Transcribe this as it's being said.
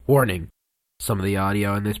Warning. Some of the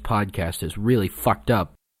audio in this podcast is really fucked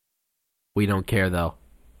up. We don't care, though.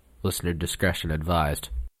 Listener discretion advised.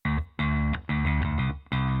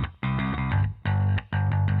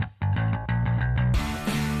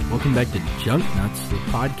 Welcome back to Junk Nuts, the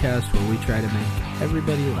podcast where we try to make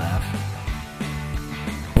everybody laugh.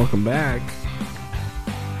 Welcome back.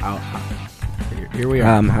 Here we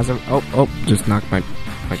are. How's it? Just knocked my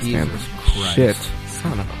stand. Jesus Christ. Shit.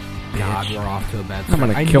 Son of a God, bitch. we're off to a bad I'm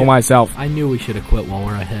start. gonna kill myself. I knew we should have quit while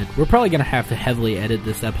we're ahead. We're probably gonna have to heavily edit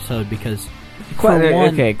this episode because,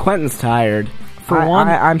 Quentin's tired.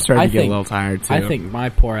 I'm starting to get a little tired too. I think my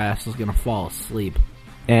poor ass is gonna fall asleep.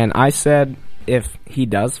 And I said if he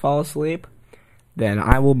does fall asleep, then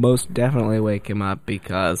I will most definitely wake him up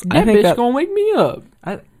because I think bitch gonna wake me up.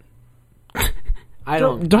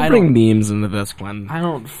 Don't bring memes into this one. I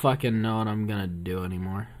don't fucking know what I'm gonna do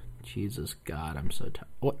anymore. Jesus God, I'm so tired.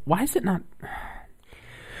 Why is it not?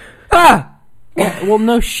 Well,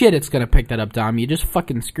 no shit, it's gonna pick that up, Dom. You just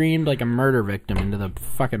fucking screamed like a murder victim into the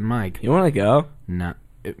fucking mic. You want to go? No,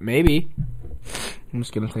 maybe. I'm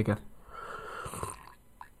just gonna take a.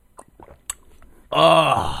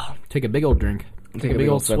 Take a big old drink. Take a big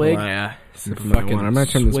old swig. Fucking I'm gonna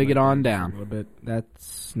turn this swig it on down a little bit. That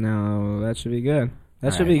should be good.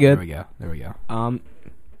 That should right, be good. There we go.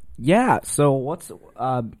 Yeah. So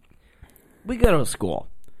we go to school,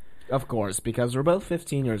 of course, because we're both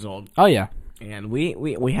 15 years old. Oh yeah, and we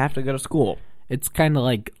have to go to school. It's kind of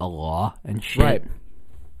like a law and shit. Right.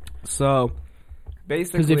 So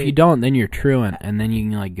basically, because if you don't, then you're truant, and then you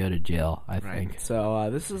can like go to jail. I think. So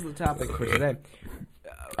this is the topic for today.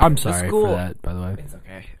 I'm sorry for that, by the way. It's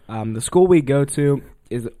okay. The school we go to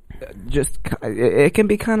is just it can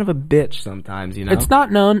be kind of a bitch sometimes, you know. It's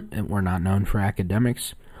not known, and we're not known for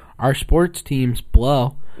academics. Our sports teams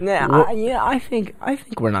blow. I think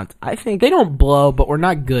we're not. I think they don't blow, but we're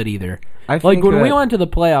not good either. Like when we went to the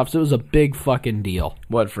playoffs, it was a big fucking deal.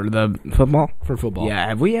 What, for the football? For football. Yeah.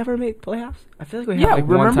 Have we ever made playoffs? I feel like we have. Yeah. Like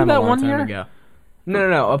Remember that one year? Ago.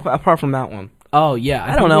 No. Apart from that one. Oh yeah.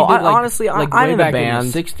 I don't know. Honestly, like I'm way in the back band.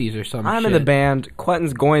 In the '60s or something. I'm in the band.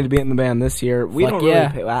 Quentin's going to be in the band this year. We don't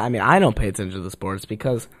really. I don't pay attention to the sports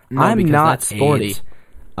because I'm not sporty. AIDS.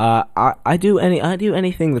 I do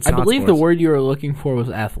anything that's. I believe sports. the word you were looking for was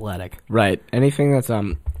athletic. Right. Anything that's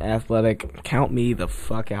athletic, count me the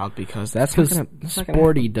fuck out because that's because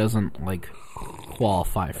sporty doesn't like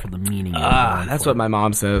qualify for the meaning. That's what my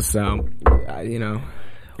mom says. So, you know.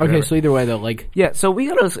 Whatever. Okay, so either way though, like so we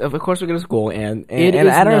go to, of course, we go to school and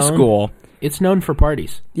at our school. It's known for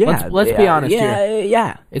parties. Yeah, let's be honest here.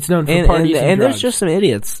 Yeah, it's known for parties and there's just some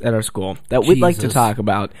idiots at our school that we'd like to talk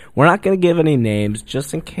about. We're not going to give any names,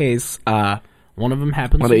 just in case one of them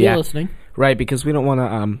happens to be listening. Right, because we don't want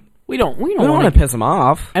to. We don't want to piss them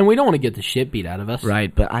off, and we don't want to get the shit beat out of us.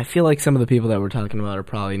 Right, but I feel like some of the people that we're talking about are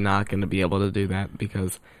probably not going to be able to do that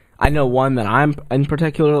because I know one that I'm in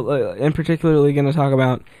particularly going to talk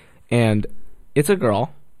about, and it's a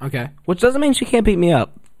girl. Okay, which doesn't mean she can't beat me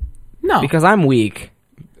up. No, because I'm weak.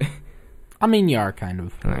 I mean, you are kind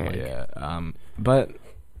of. But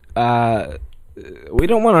we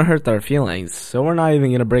don't want to hurt their feelings, so we're not even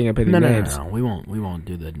going to bring up any names. No. We won't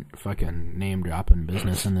do the fucking name dropping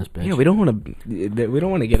business in this bitch. Yeah, we don't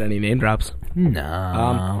want to get any name drops.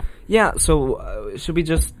 No. Yeah. So should we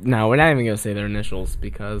just? No, we're not even going to say their initials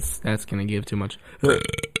because that's going to give too much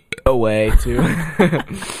away.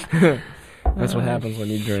 That's what happens when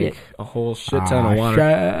you drink a whole shit ton of water.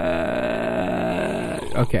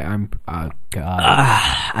 Okay, I'm. God.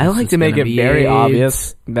 I like to make it very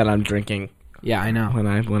obvious that I'm drinking. Yeah, I know. When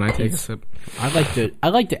I take a sip, I like to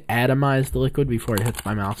atomize the liquid before it hits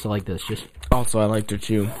my mouth. So like this, just. Also, I like to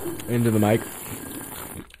chew into the mic.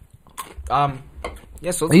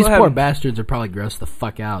 Yeah. So these poor bastards are probably grossed the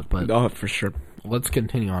fuck out, but for sure. Let's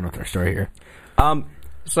continue on with our story here.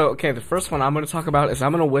 So okay, the first one I'm going to talk about is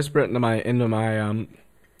I'm going to whisper it in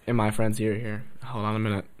my friend's ear here. Hold on a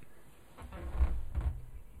minute.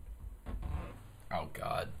 Oh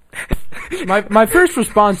God. my first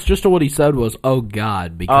response just to what he said was, "Oh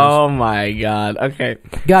God," because oh my God. Okay.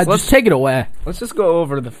 God, so just take it away. Let's just go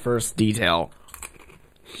over the first detail.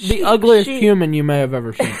 The ugliest human you may have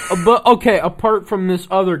ever seen. But okay, apart from this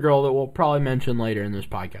other girl that we'll probably mention later in this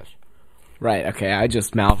podcast. Right, okay, I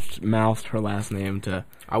just mouthed her last name to...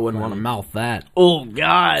 I wouldn't want to mouth that. Oh,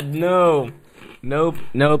 God, no. Nope.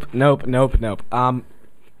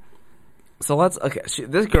 So let's... Okay,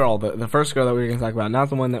 this girl, the first girl that we were going to talk about, not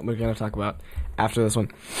the one that we're going to talk about after this one.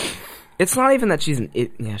 It's not even that she's an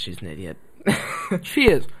idiot. Yeah, she's an idiot. She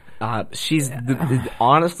is. She's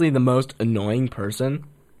honestly the most annoying person.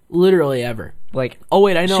 Literally ever. Like... Oh,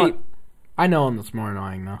 wait, I know I know one that's more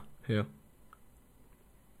annoying, though. Who?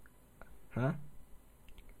 Huh?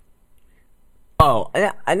 Oh,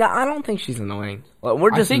 I don't think she's annoying. We're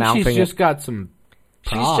just mouthing she's just got some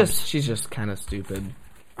problems. She's just kind of stupid.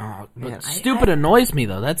 Oh, but Man, stupid annoys me,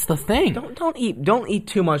 though. That's the thing. Don't eat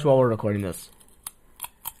too much while we're recording this.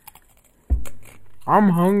 I'm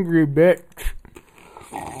hungry, bitch.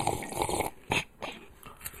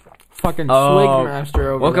 Fucking swig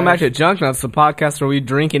master over Welcome there. back to Junk Nuts, the podcast where we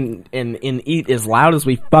drink and eat as loud as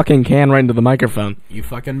we fucking can right into the microphone. You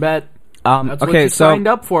fucking bet. That's Okay, what you so signed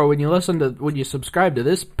up for when you subscribe to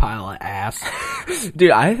this pile of ass. dude,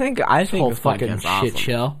 I think Whole this fucking podcast's shit awesome.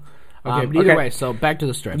 show. Okay, but either way, so back to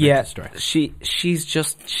the story. Yeah, Back to the story.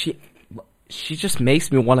 she just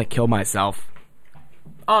makes me want to kill myself.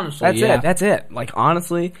 Honestly, yeah. That's it. Like,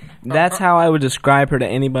 honestly, that's how I would describe her to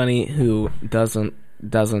anybody who doesn't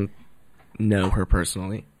know her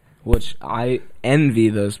personally. Which I envy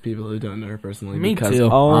those people who don't know her personally. Me because, too,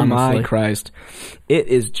 oh honestly. my Christ, it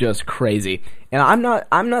is just crazy. And I'm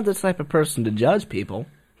not the type of person to judge people.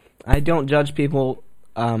 I don't judge people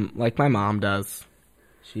like my mom does.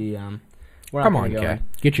 She Come on, Kay.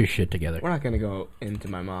 Get your shit together. We're not gonna go into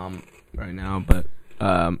my mom right now, but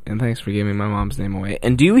and thanks for giving my mom's name away.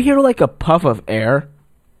 And do you hear like a puff of air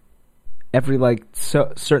every like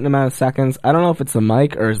certain amount of seconds? I don't know if it's the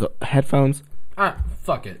mic or is the headphones.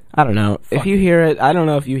 Fuck it. I don't know. If you hear it, I don't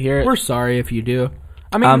know if you hear it. We're sorry if you do.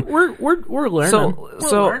 I mean, we're learning. So we're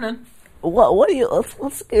learning. What do you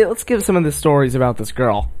let's give some of the stories about this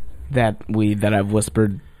girl that I've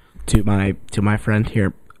whispered to my friend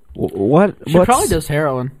here. She probably does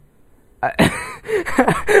heroin.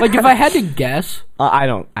 Like, if I had to guess, I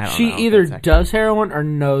don't she know. either does heroin or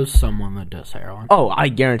knows someone that does heroin. Oh, I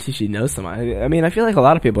guarantee she knows someone. I mean, I feel like a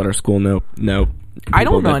lot of people at our school know. I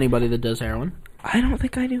don't know anybody that does heroin. I don't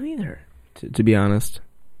think I do either, to be honest.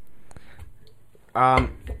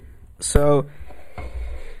 So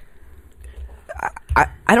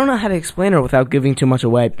I don't know how to explain her without giving too much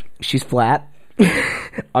away. She's flat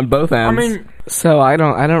on both ends. I mean, so I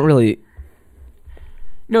don't really.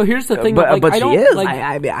 No, here's the thing. But I she don't, is. Like,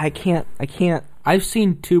 I can't. I've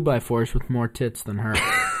seen 2x4s with more tits than her.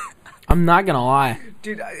 I'm not gonna lie,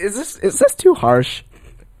 Dude, is this too harsh?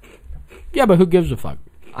 Yeah, but who gives a fuck?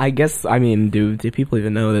 I guess. I mean, do people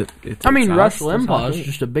even know that? It's Rush Limbaugh is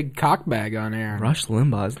just a big cockbag on air. Rush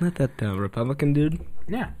Limbaugh, isn't that Republican dude?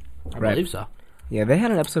 Yeah, I Right. believe so. Yeah, they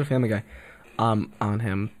had an episode of Family Guy, on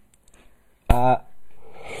him. Yeah.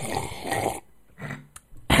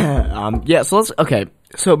 So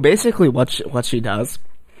So basically, what she does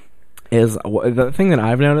is the thing that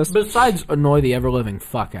I've noticed. Besides annoy the ever living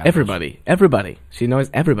fuck out of us. Everybody. She annoys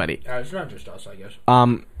everybody. It's not just us, I guess.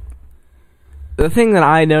 The thing that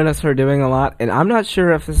I notice her doing a lot, and I'm not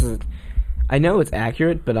sure if this is. I know it's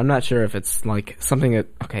accurate, but I'm not sure if it's like something that.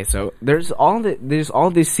 Okay, so there's all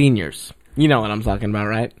these seniors. You know what I'm talking about,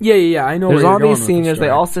 right? Yeah. I know. There's where all you're these going with seniors. the They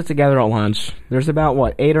story. all sit together at lunch. There's about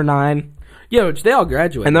what 8 or 9. Yeah, which they all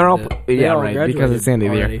graduated. And they're all They all right, because graduated it's the end of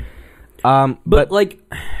the year. already. But But like,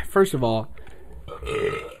 first of all,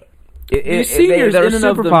 these seniors they're in and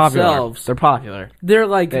of super popular. themselves- They're popular. they're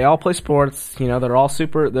like, They all play sports. You know, they're all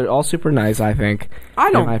super nice. I think. I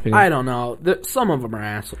in my opinion. don't know. Some of them are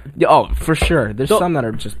assholes. Yeah, oh, for sure. There's So- some that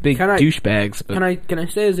are just big Can I- douchebags. But Can I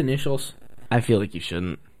say his initials? I feel like you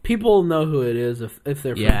shouldn't. People know who it is if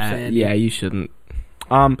they're from Sandy. Yeah, you shouldn't.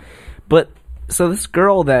 But so this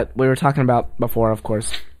girl that we were talking about before, of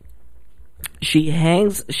course, she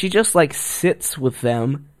just like sits with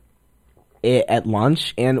them at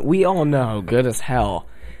lunch, and we all know good as hell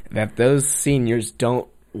that those seniors don't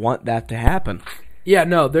want that to happen. Yeah,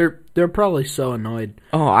 no, they're probably so annoyed.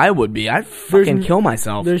 Oh, I would be. I'd fucking kill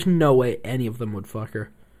myself. There's no way any of them would fuck her.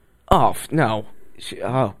 Oh, no.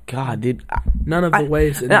 Oh God, dude. None of the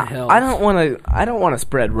ways in Now, hell. I don't want to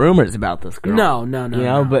spread rumors about this girl. No. You know,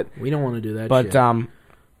 no. but we don't want to do that. But shit.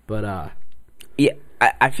 yeah,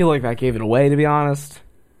 I feel like that gave it away, to be honest.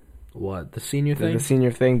 What, the senior The thing?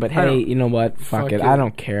 senior thing. But I hey, don't- you know what? Fuck it. I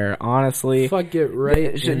don't care, honestly. Fuck it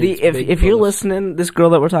right. If you're listening, this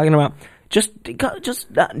girl that we're talking about, just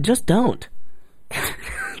don't.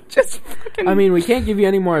 Just fucking. I mean, we can't give you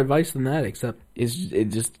any more advice than that, except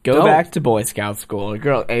Just go Don't. back to Boy Scout school,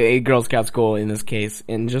 or a Girl Scout school in this case,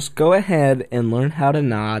 and just go ahead and learn how to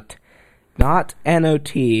not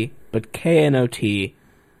N-O-T, but K-N-O-T.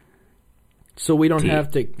 so we don't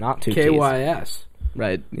have to Not two KYS.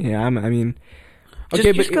 Right. Yeah, I mean...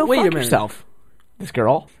 Okay, just but go wait a fuck minute. yourself. This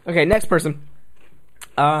girl. Okay, next person.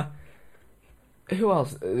 Who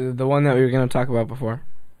else? The one that we were going to talk about before.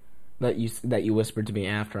 That you whispered to me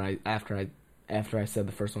after I said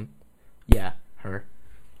the first one. Yeah, her.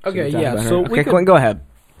 Okay, Should we talk yeah. about her? So okay, we could, Quinn, go ahead.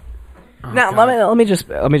 oh, Now God. let me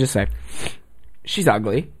just say, she's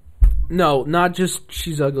ugly. No, not just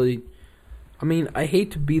she's ugly. I mean, I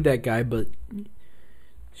hate to be that guy, but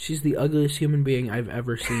she's the ugliest human being I've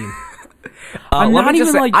ever seen. I'm let not me just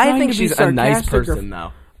even say, like I trying think to be she's a nice sarcastic or- person,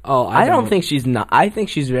 though. Oh, I don't think she's not. I think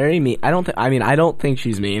she's very mean. I don't think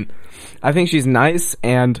she's mean. I think she's nice,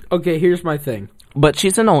 Okay, here's my thing. but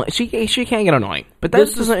she's annoying. She can't get annoying. But that This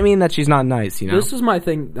is- doesn't mean that she's not nice. You know. This is my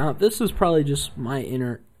thing. Now, this is probably just my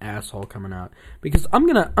inner asshole coming out because I'm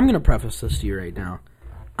gonna preface this to you right now.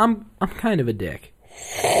 I'm kind of a dick.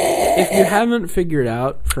 If you haven't figured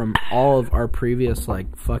out from all of our previous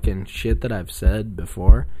like fucking shit that I've said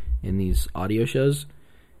before in these audio shows,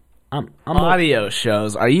 I'm Audio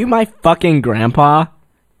shows. Are you my fucking grandpa?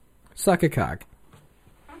 suck a cock.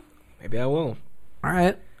 Maybe I will. All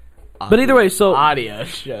right. But either way, so Audio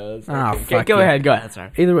shows. Ah, Okay, fuck go you. ahead. Go ahead. Sorry.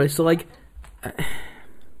 either way, so like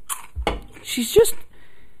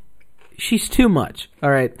she's too much. All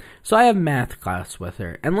right. So I have math class with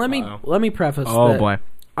her, and let me preface Oh that boy.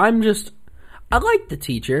 I like the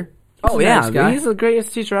teacher. He's Oh a yeah, nice guy. he's the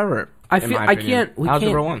greatest teacher ever. I in feel my I opinion. can't. We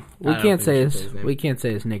Algebra can't. 1. We I don't can't think say we should his. name. We can't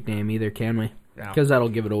say his nickname either, can we? No. Because that'll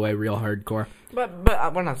give it away real hardcore.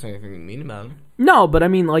 But we're not saying anything mean about him. No, but I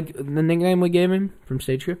mean, like the nickname we gave him from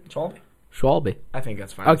Stage Crew, Schwalbe? Schwalbe. I think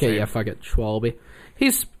that's fine. Okay, yeah, fuck it, Schwalbe.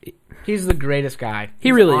 He's He's the greatest guy.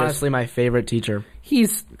 He's really is. honestly my favorite teacher.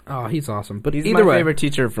 he's awesome. But He's either my way, favorite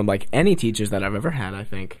teacher from like any teachers that I've ever had. I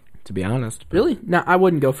think, to be honest. really? No, I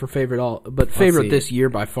wouldn't go for favorite but favorite see. this year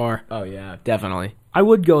by far. Oh yeah, definitely. I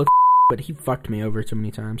would go with but he fucked me over too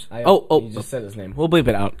many times. You just said his name. We'll bleep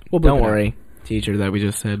it out. We'll bleep Don't it out. worry, teacher that we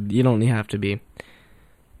just said. You don't have to be.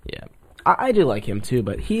 Yeah, I do like him too,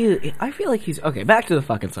 but I feel like he's okay. Back to the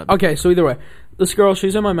fucking subject. Okay, so either way, this girl,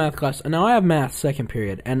 she's in my math class, and now I have math second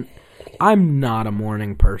period, and I'm not a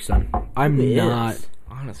morning person. I'm not.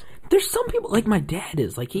 Honestly. There's some people, like my dad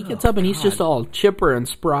is, like he gets up and he's just all chipper and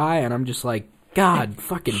spry, and I'm just like, God,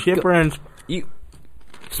 fucking Chipper and you.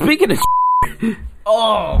 Speaking of,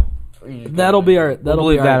 Oh, that'll be our. That'll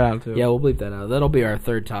bleep be our, that out, too. Yeah, we'll bleep that out. That'll be our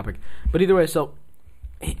third topic. But either way, so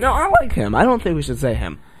no, I like him. I don't think we should say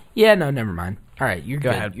him. yeah, no, never mind. All right, you're Go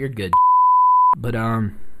good. ahead. You're good. But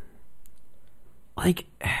like,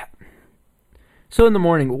 so in the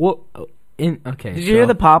morning, what? Okay, Did you hear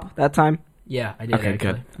the pop that time? Yeah, I did. Okay,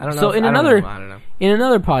 actually. good. I don't know. So if- in I don't another know. I don't know. in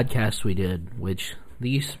another podcast we did, which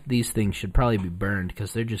these things should probably be burned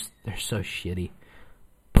because they're so shitty.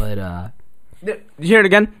 But Did you hear it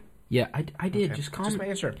again? yeah, I did. Okay. Just calm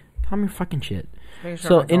making sure. your fucking shit. Making sure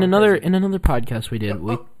So I'm not in going another crazy. in another podcast we did,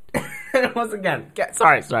 Once again.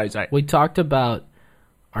 Sorry. we talked about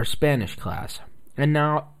our Spanish class, and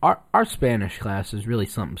now our Spanish class is really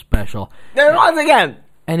something special, Once again.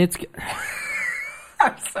 and it's.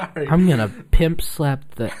 I'm sorry. I'm gonna pimp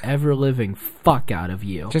slap the ever living fuck out of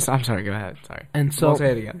you. I'm sorry. Go ahead. Sorry. And so I'll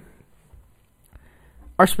say it again.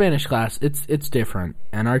 our Spanish class, it's different,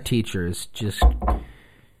 and our teacher is just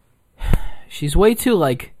she's way too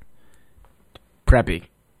like Preppy.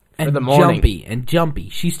 and the morning. jumpy.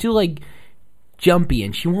 She's too like jumpy,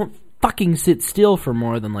 and she won't fucking sit still for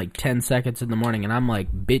more than like 10 seconds in the morning. And I'm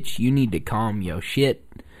like, bitch, you need to calm your shit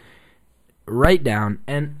right down.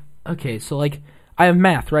 And okay, so like I have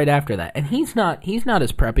math right after that, and he's not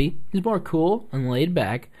as preppy. He's more cool and laid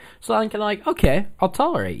back. So I'm kind of like, okay, I'll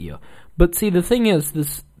tolerate you. But see, the thing is,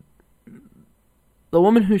 the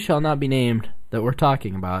woman who shall not be named that we're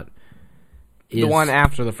talking about is The one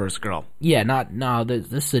after the first girl. yeah, this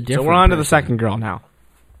is a different. So we're on to the person. second girl now.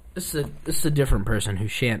 This is a different person who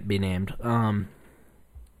shan't be named.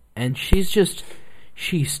 And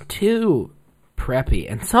she's too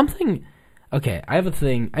preppy and something. Okay, I have a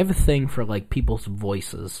thing for like people's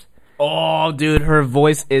voices. Oh, dude, her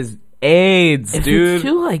voice is AIDS, If dude. it's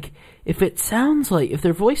too like, if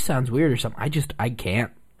their voice sounds weird or something, I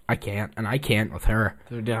can't, and I can't with her.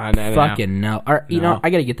 Fucking no. Or, you know, I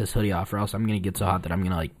gotta get this hoodie off, or else I'm gonna get so hot that I'm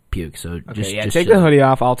gonna like puke. So just take the hoodie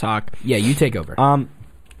off. I'll talk. Yeah, you take over.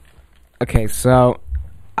 Okay, so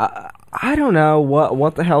I don't know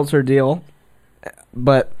what the hell's her deal,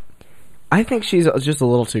 but I think she's just a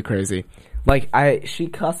little too crazy. Like she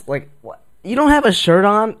cussed like what? You don't have a shirt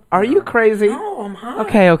on? Are you crazy? No, I'm hot.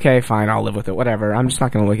 Okay, fine. I'll live with it. Whatever. I'm just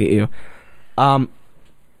not gonna look at you.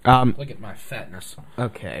 Look at my fatness.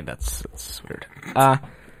 Okay, that's weird.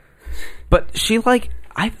 But she like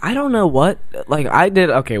I don't know what like I did.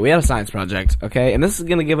 Okay, we had a science project. Okay, and this is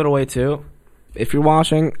gonna give it away too. If you're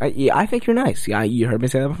watching, I think you're nice. Yeah, you heard me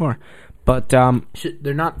say that before. But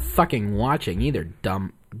They're not fucking watching either.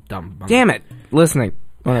 Dumb. damn it, listening.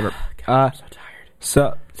 Whatever. I'm so tired.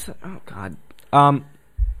 So oh god.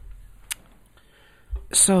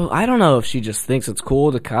 So I don't know if she just thinks it's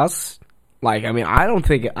cool to cuss. Like, I mean, I don't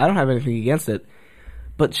have anything against it,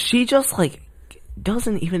 but she just like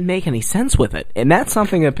doesn't even make any sense with it, and that's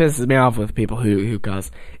something that pisses me off with people who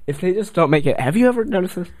cuss. If they just don't make it. Have you ever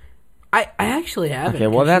noticed this? I actually haven't. Okay,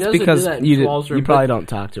 well that's because you probably don't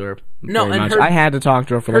talk to her. No, very and much. I had to talk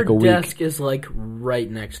to her for like a week. Her desk is like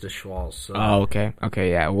right next to Schwal's. So. Oh, okay,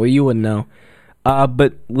 yeah. Well, you wouldn't know.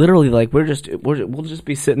 But literally, like we'll just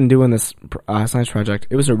be sitting doing this science project.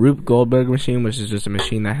 It was a Rube Goldberg machine, which is just a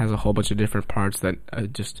machine that has a whole bunch of different parts that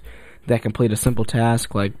that complete a simple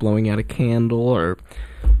task, like blowing out a candle, or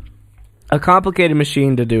a complicated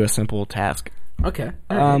machine to do a simple task. Okay.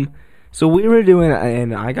 So we were doing,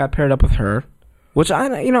 and I got paired up with her, which I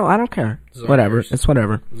don't care. Zoinks. Whatever, it's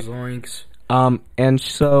whatever. Zoinks. And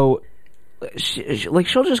so,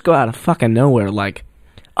 she'll just go out of fucking nowhere, like,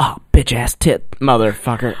 oh, bitch ass tit,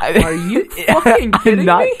 motherfucker. Are you fucking kidding I'm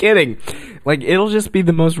not me? kidding. Like, it'll just be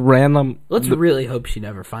the most random. Let's really hope she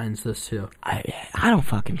never finds this too. I don't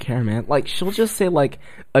fucking care, man. Like, she'll just say like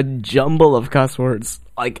a jumble of cuss words,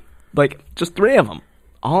 like just 3 of them.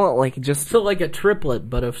 All like just so like a triplet,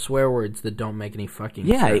 but of swear words that don't make any fucking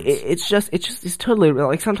sense. It's totally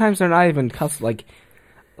like sometimes they're not even cuss like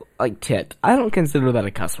tit. I don't consider that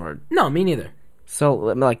a cuss word. No, me neither. So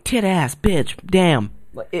like tit ass bitch, damn.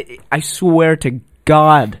 I swear to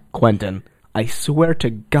God, Quentin. I swear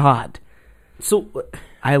to God. So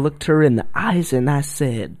I looked her in the eyes and I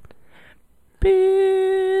said, "Bitch."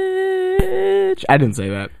 I didn't say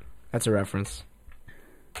that. That's a reference.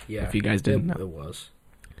 Yeah, if you guys didn't know, it was.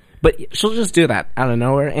 But she'll just do that out of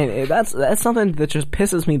nowhere, and that's something that just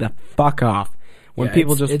pisses me the fuck off when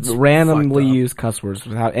people just randomly use cuss words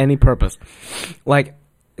without any purpose. Like,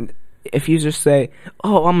 if you just say,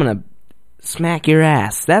 "Oh, I'm gonna smack your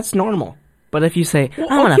ass," that's normal. But if you say,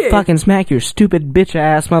 "I'm gonna fucking smack your stupid bitch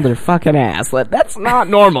ass motherfucking ass," that's not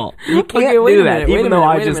normal. You can't do that, even though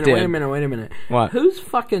I just did. Wait a minute. What? Who's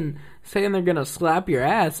fucking saying they're gonna slap your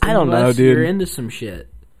ass? I don't know, dude. You're into some shit.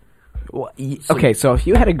 Well, okay, so if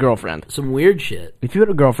you had a girlfriend, some weird shit. If you had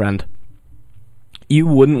a girlfriend, you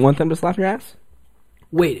wouldn't want them to slap your ass?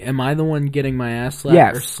 Wait, am I the one getting my ass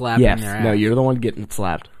slapped or slapping their ass? No, you're the one getting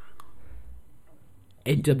slapped.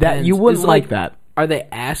 It depends. You wouldn't like that. Are they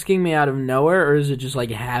asking me out of nowhere, or is it just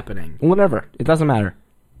like happening? Whatever. It doesn't matter.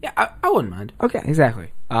 Yeah, I wouldn't mind. Okay,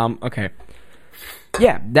 exactly. Okay.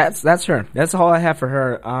 Yeah, that's her. That's all I have for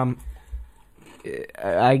her.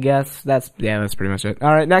 I guess that's pretty much it.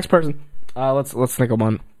 All right, next person. Let's think of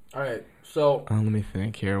one. All right, so let me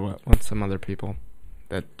think here. What's some other people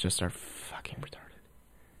that just are fucking retarded?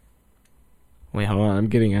 Wait, hold on. I'm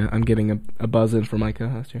getting a buzz in from my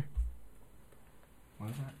co-host here. What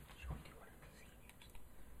is that?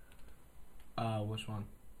 Which one?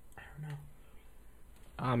 I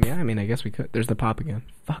don't know. Yeah, I mean, I guess we could. There's the pop again.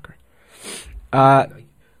 Fucker.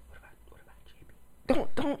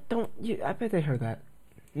 Don't. I bet they heard that.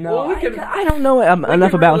 No, well, I don't know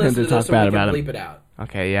enough about him to talk bad about him. Bleep it out.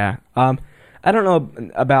 Okay, yeah. I don't know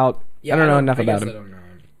about. I don't know enough about him. I don't know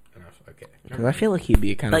enough. Okay. Because I feel like he'd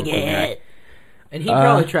be kind of a cool guy. And he'd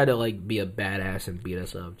probably try to like be a badass and beat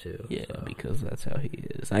us up too. Yeah, so. Because that's how he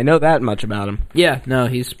is. I know that much about him. Yeah, no,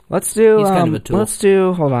 he's kind of a tool. Let's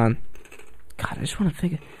do. Hold on. God, I just want to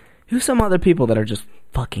think. Who's some other people that are just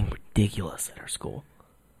fucking ridiculous at our school?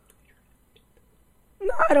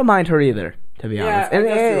 No, I don't mind her either, to be honest.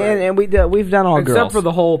 And we've done all girls except for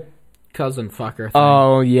the whole cousin fucker thing.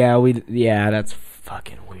 Oh yeah, that's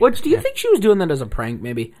fucking weird. Which do you think she was doing that as a prank?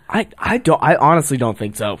 Maybe I honestly don't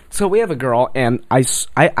think so. So we have a girl, and I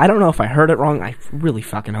don't know if I heard it wrong. I really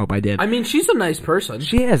fucking hope I did. I mean, she's a nice person.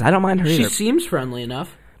 She is. I don't mind her either. She seems friendly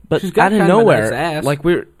enough. But she's got out of kind nowhere, of a nice ass. like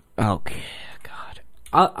we're okay.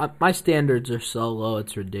 God, my standards are so low,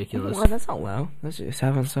 it's ridiculous. Well, that's not low. That's just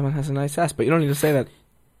having someone has a nice ass, but you don't need to say that.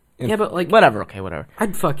 Yeah, but like whatever. Okay, whatever.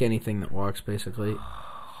 I'd fuck anything that walks, basically,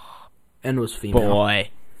 and was female. Boy.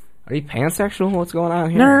 Are you pansexual? What's going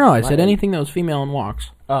on here? No. I said anything that was female and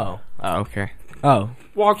walks. Oh, okay. Oh.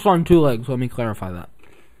 Walks on 2 legs. Let me clarify that.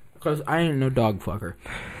 Because I ain't no dog fucker.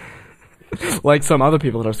 Like some other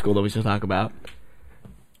people at our school that we should talk about.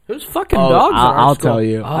 Who's fucking dogs at our I'll school? tell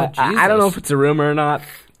you. Oh, I don't know if it's a rumor or not,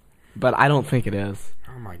 but I don't think it is.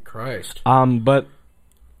 Oh, my Christ. But...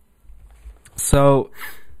 So...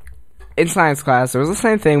 In science class, it was the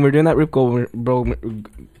same thing. We were doing that Rube Goldberg...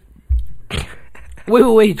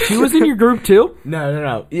 Wait. She was in your group too?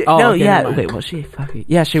 No. Wait, was she fucking...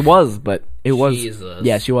 Yeah, she was, but it was... Jesus.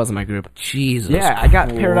 Yeah, she was in my group. Jesus. Yeah, I got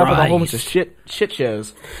paired up with a whole bunch of shit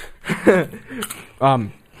shows.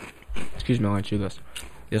 Excuse me while I chew this.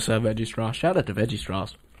 Yes, veggie straws. Shout out to veggie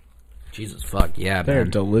straws. Jesus fuck, yeah, They're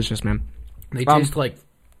man. delicious, man. They taste like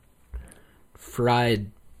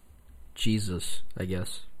fried Jesus, I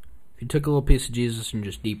guess. If you took a little piece of Jesus and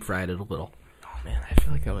just deep fried it a little. Oh man, I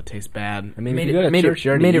feel like that would taste bad. I mean, if you go to church,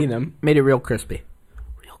 you already eat them. Made it real crispy.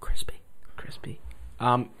 Real crispy.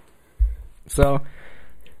 So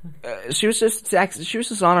she was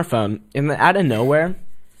just on her phone, and out of nowhere,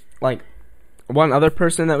 like one other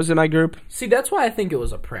person that was in my group. See, that's why I think it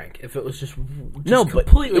was a prank. If it was just no, but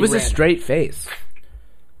completely it was random. a straight face.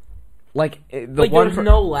 Like there was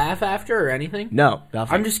no laugh after or anything. No,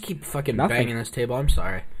 nothing. I'm just keep fucking banging this table. I'm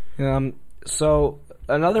sorry. So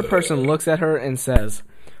another person looks at her and says,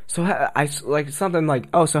 "So I like something like,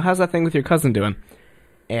 oh, so how's that thing with your cousin doing?"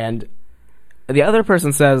 And the other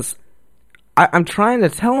person says, I'm trying to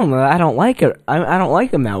tell him that I don't like it. I don't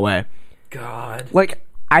like him that way. God. Like,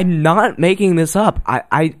 I'm not making this up.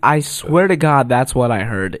 I swear to God that's what I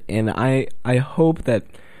heard. And I hope that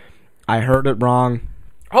I heard it wrong.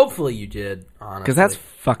 Hopefully you did, honestly. Because that's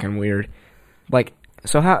fucking weird. Like,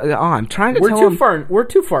 so how... Oh, I'm trying to tell him... We're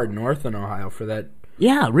too far north in Ohio for that.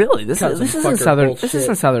 Yeah, really. This isn't southern... This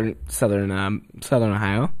isn't southern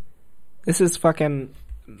Ohio. This is fucking...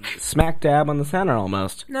 smack dab on the center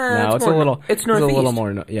almost. No, it's a little. It's northeast. It's a little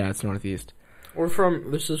more. Yeah, it's northeast. We're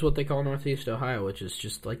from. This is what they call Northeast Ohio, which is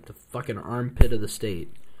just like the fucking armpit of the state.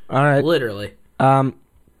 All right, literally. Yeah,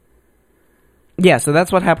 so that's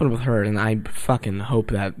what happened with her, and I fucking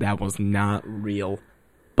hope that was not real.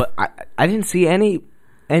 But I didn't see any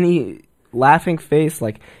laughing face.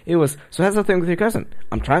 Like it was. So that's the thing with your cousin.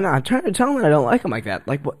 I'm trying to tell him that I don't like him like that.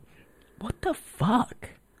 Like what the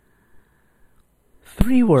fuck?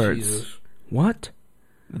 3 words. Jesus. What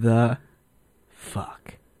the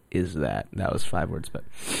fuck is that? That was 5 words, but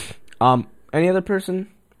any other persons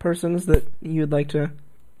that you'd like to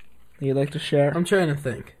share? I'm trying to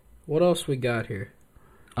think. What else we got here?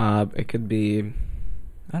 It could be,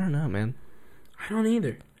 I don't know, man. I don't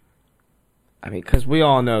either. I mean, because we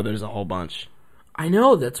all know there's a whole bunch. I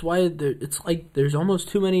know. That's why it's like there's almost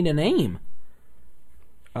too many to name.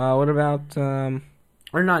 What about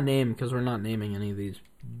Or not name, because we're not naming any of these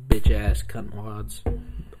bitch-ass cuntwads.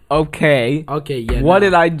 Okay. Okay, yeah. What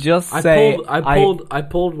did I just say? I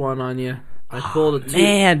pulled one on you. I pulled a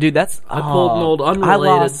man, dude, that's... I pulled an old unrelated... I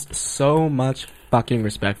lost so much fucking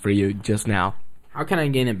respect for you just now. How can I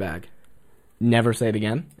gain it back? Never say it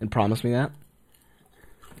again, and promise me that.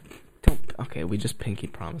 Okay, we just pinky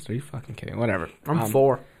promised. Are you fucking kidding? Whatever. I'm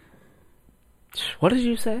 4. What did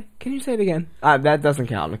you say? Can you say it again? That doesn't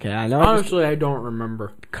count, okay? I know. Honestly, I don't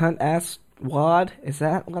remember. Cunt ass wad? Is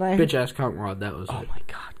that what I... Bitch ass cunt wad, that was it. Oh my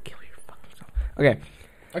god, kill your fucking self. Okay.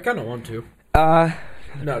 I kind of want to.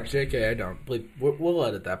 No, JK, I don't. We'll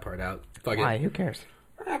edit that part out. Fuck Why? it. Who cares?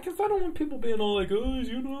 Because I don't want people being all like, oh, he's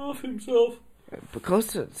getting off himself. But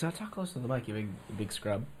talk close to the mic, you big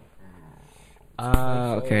scrub.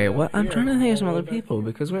 Okay, what? I'm trying to think of some other people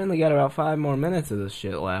because we only got about 5 more minutes of this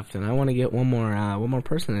shit left, and I want to get one more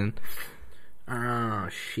person in. Oh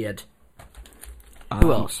shit!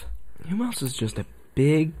 Who else? Who else is just a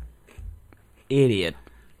big idiot?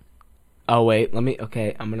 Oh wait,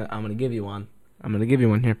 Okay, I'm gonna give you one. I'm gonna give you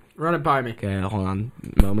one here. Run it by me. Okay, hold on.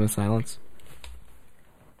 Moment of silence.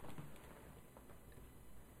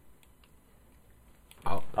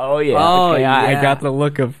 Oh yeah. Oh okay, yeah. I got the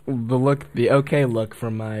okay look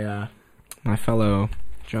from my my fellow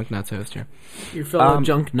drunk nuts host here. Your fellow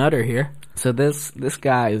junk nutter here. So this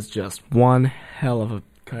guy is just one hell of a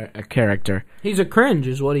character. He's a cringe,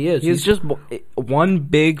 is what he is. He's just one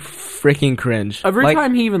big freaking cringe. Every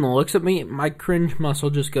time he even looks at me, my cringe muscle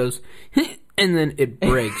just goes, and then it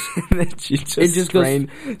breaks. It just goes,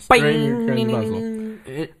 strain your cringe muscle.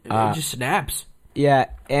 It just snaps. Yeah,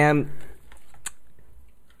 and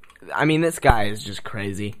I mean, this guy is just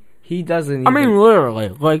crazy. He doesn't even... I mean, literally.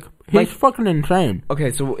 Like, he's fucking insane.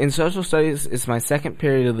 Okay, so in social studies, it's my second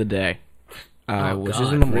period of the day. Which is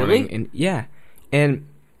God, in the morning. really? And, yeah. And...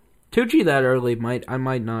 Tucci that early, I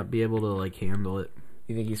might not be able to, like, handle it.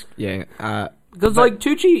 You think he's... Yeah. Because, like,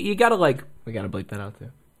 Tucci, you gotta, like... We gotta bleep that out,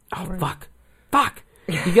 too. Oh, fuck.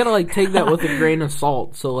 You gotta, like, take that with a grain of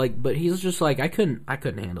salt. So, like, but he's just like, I couldn't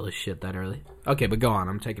handle his shit that early. Okay, but go on.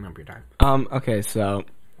 I'm taking up your time. Okay, so...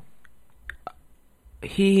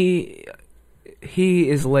 He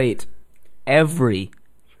is late every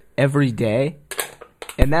day,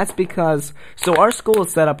 and that's because our school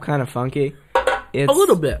is set up kind of funky. It's a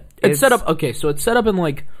little bit. It's set up. Okay, so it's set up in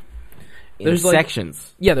like there's like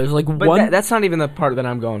sections. Yeah, there's like but one. That's not even the part that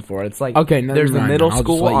I'm going for. It's like okay, there's the middle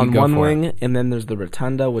school on one wing, and then there's the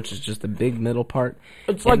rotunda, which is just the big middle part.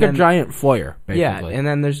 It's like a giant foyer, basically. Yeah, and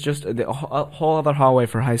then there's just a whole other hallway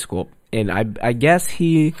for high school, and I guess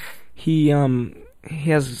he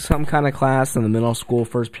he has some kind of class in the middle school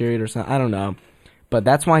first period or something. I don't know, but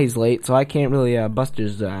that's why he's late. So I can't really bust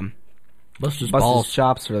his balls.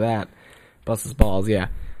 chops for that. Bust his balls, yeah.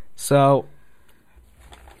 So,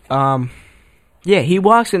 yeah, he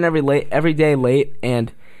walks in every day late,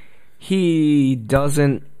 and he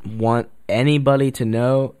doesn't want anybody to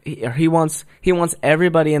know. He wants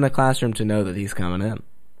everybody in the classroom to know that he's coming in.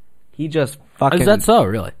 He just fucking. Is that so?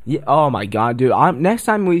 Really? Yeah, oh my god, dude! Next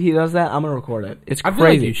time he does that, I'm gonna record it. It's I crazy. feel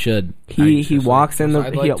like you should. He walks in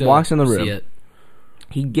the walks in the see room. it.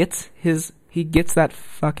 He gets that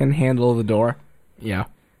fucking handle of the door. Yeah.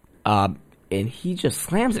 And he just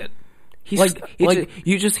slams it.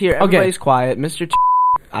 You just hear Okay. everybody's quiet. Mr.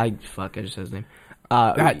 I just said his name.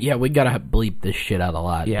 God, yeah, we gotta bleep this shit out a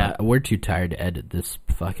lot. Yeah. but we're too tired to edit this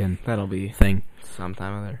fucking That'll be thing.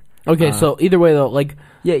 sometime other. Okay, so either way though, like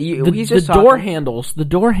Yeah, the he's just door talking.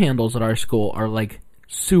 handles at our school are like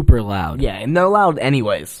super loud. Yeah, and they're loud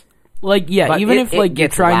anyways. Like yeah, But even it if like you're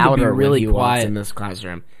gets trying to be louder when really he walks quiet. in this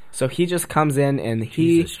classroom. So he just comes in and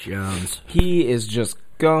Jesus Jones. he is just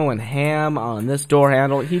going ham on this door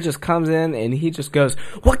handle. He just comes in and he just goes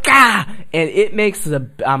waka, and it makes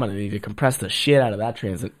I'm gonna need to compress the shit out of that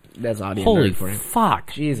transit. That's audio Holy nerd for you.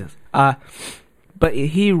 fuck. Jesus. But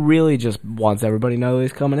he really just wants everybody to know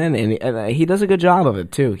he's coming in, and he does a good job of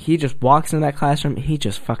it too. He just walks into that classroom, he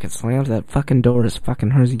just fucking slams that fucking door as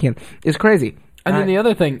fucking hard as he can. It's crazy. And then the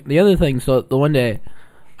other thing. So the one day,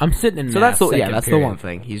 I'm sitting in. So math that's second the period. one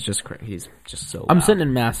thing. He's just so. I'm loud. sitting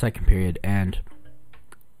in math second period, and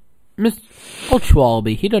Miss Old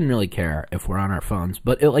Schwalbe, he doesn't really care if we're on our phones,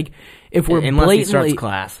 but if we're unless blatantly he starts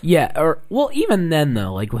class. yeah, or well, even then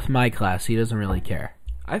though, like with my class, he doesn't really care.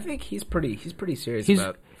 I think he's pretty serious He's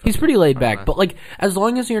about. he's pretty laid class. back, but like as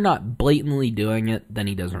long as you're not blatantly doing it, then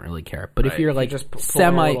he doesn't really care. But if Right, you're if like you're just pulling a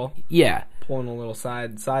semi, little- yeah, Pulling a little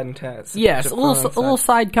side and test. yes, a little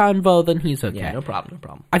side convo, then he's okay. Yeah, no problem.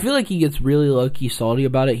 I feel like he gets really low key salty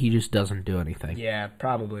about it. He just doesn't do anything. Yeah,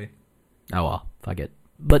 probably. Oh well, fuck it.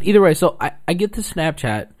 But either way, so I get the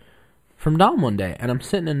Snapchat from Dom one day, and I'm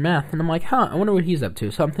sitting in math, and I'm like, I wonder what he's up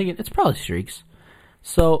to. So I'm thinking, it's probably streaks.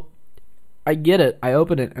 So I get it, I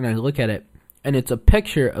open it, and I look at it, and it's a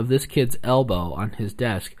picture of this kid's elbow on his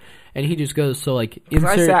desk. And he just goes, so like,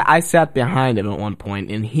 insert... I sat behind him at one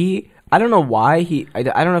point, and I don't know why I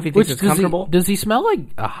don't know if he thinks it's comfortable. Does he smell like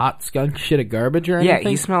a hot skunk shit of garbage or anything? Yeah,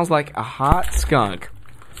 he smells like a hot skunk,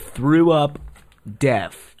 threw up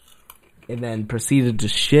death, and then proceeded to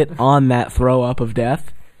shit on that throw up of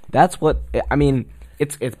death. That's what I mean.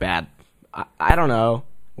 It's bad. I don't know.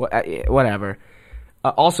 Whatever.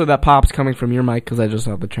 Also, that pop's coming from your mic because I just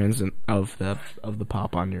saw the transit of the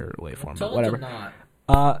pop on your waveform. But whatever.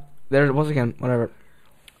 There once again. Whatever.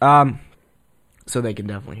 So they can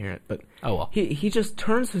definitely hear it. But oh well. He just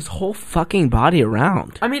turns his whole fucking body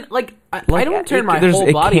around. I mean, like I don't turn my whole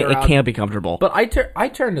it body can't, around. It can't be comfortable. But I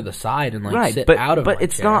turn to the side and like sit but, out of but my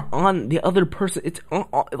it's chair. not on the other person. It's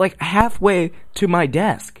like halfway to my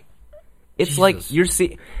desk. It's Jesus. like you're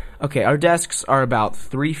okay, our desks are about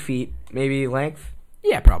 3 feet maybe length,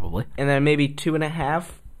 Yeah, probably. and then maybe 2.5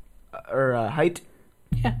 or height.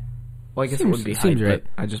 Yeah. Well, I guess it Seems- would be height. seems right.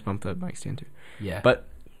 But I just bumped the mic stand too. Yeah. But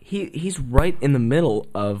he's right in the middle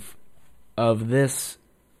of this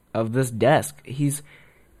desk. He's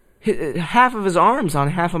half of his arms on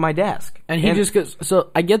half of my desk, and he just goes. So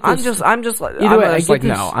I get this. I'm just like, Either way, I just get like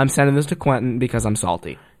this- no. I'm sending this to Quentin because I'm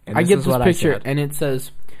salty. And I get is this what picture, said. and it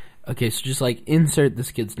says, "Okay, so just like insert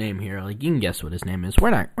this kid's name here. Like you can guess what his name is. We're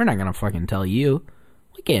not gonna fucking tell you.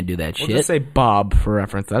 We can't do that We'll shit." just say Bob for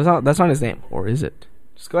reference. That's not his name, or is it?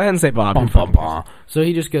 Just go ahead and say Bob. Bum, bum, bum. So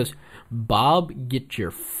he just goes, "Bob, get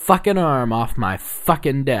your fucking arm off my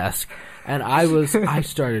fucking desk." And I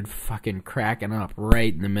started fucking cracking up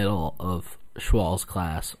right in the middle of Schwal's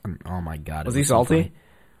class. And, oh my god, Was it he so salty?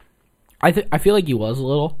 funny. I feel like he was a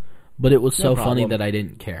little, but it was so funny problem. that I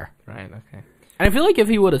didn't care. Right. Okay. And I feel like if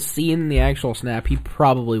he would have seen the actual snap, he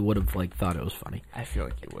probably would have like thought it was funny. I feel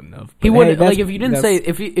like he wouldn't have. He But wouldn't hey, like if you didn't that's- say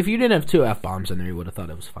if you didn't have 2 F-bombs in there, he would have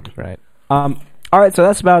thought it was funny. Right. All right. So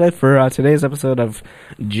that's about it for today's episode of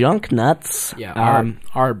Junk Nuts. Yeah.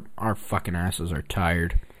 Our fucking asses are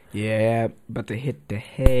tired. Yeah. But to hit the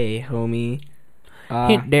hay, homie.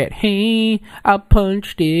 Hit that hey, I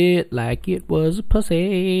punched it like it was a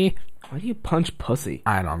pussy. Why do you punch pussy?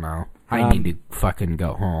 I don't know. I need to fucking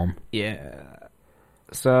go home. Yeah.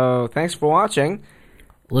 So thanks for watching.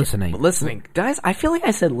 Listening. Guys, I feel like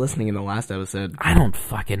I said listening in the last episode. I don't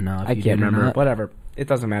fucking know if I you can't did or remember. not. Whatever. It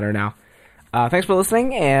doesn't matter now. Thanks for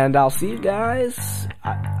listening, and I'll see you guys.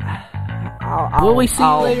 Will we see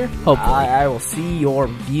you later? Hopefully. I will see your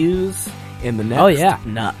views in the next yeah.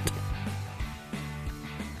 nut.